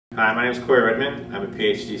Hi, my name is Cory Redman. I'm a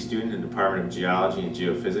PhD student in the Department of Geology and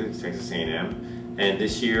Geophysics, Texas A&M. And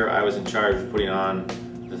this year I was in charge of putting on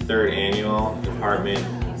the third annual Department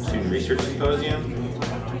Student Research Symposium.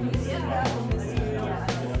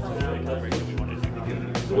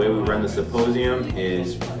 The way we run the symposium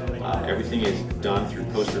is everything is done through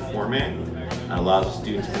poster format. It allows the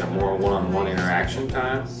students to have more one-on-one interaction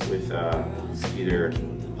time with either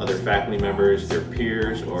other faculty members, their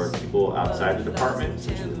peers, or people outside the department,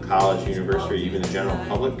 such as the college, university, even the general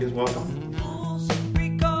public is welcome.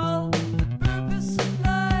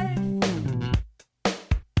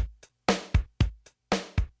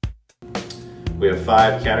 We have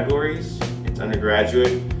 5 categories. It's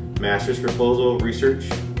undergraduate, master's proposal, research,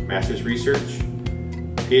 master's research,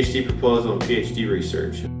 PhD proposal, and PhD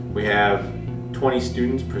research. We have 20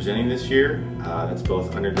 students presenting this year. That's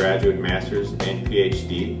both undergraduate, master's, and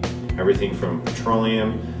PhD. Everything from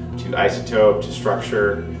petroleum to isotope to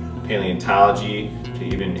structure, paleontology to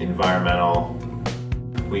even environmental.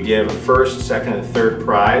 We give a first, second, and third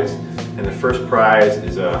prize. And the first prize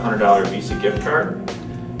is a $100 Visa gift card.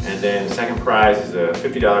 And then the second prize is a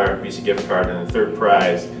 $50 Visa gift card. And the third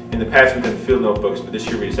prize, in the past we've done field notebooks, but this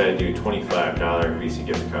year we decided to do a $25 Visa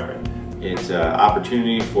gift card. It's an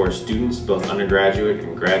opportunity for students, both undergraduate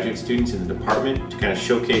and graduate students in the department, to kind of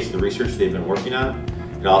showcase the research they've been working on.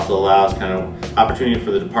 It also allows kind of opportunity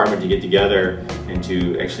for the department to get together and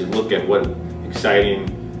to actually look at what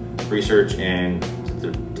exciting research and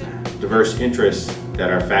the diverse interests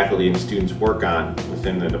that our faculty and students work on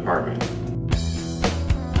within the department.